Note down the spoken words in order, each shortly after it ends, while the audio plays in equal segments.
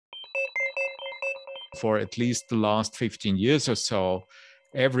For at least the last 15 years or so,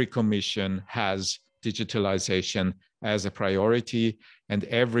 every commission has digitalization as a priority, and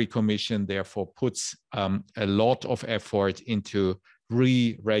every commission therefore puts a lot of effort into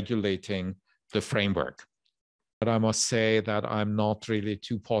re-regulating the framework. But I must say that I'm not really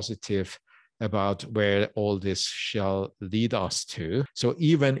too positive about where all this shall lead us to. So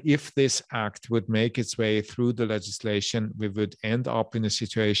even if this act would make its way through the legislation, we would end up in a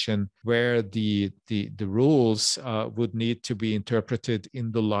situation where the rules would need to be interpreted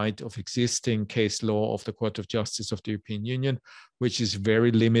in the light of existing case law of the Court of Justice of the European Union, which is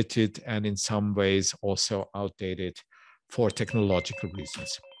very limited and in some ways also outdated for technological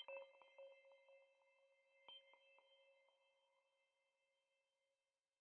reasons.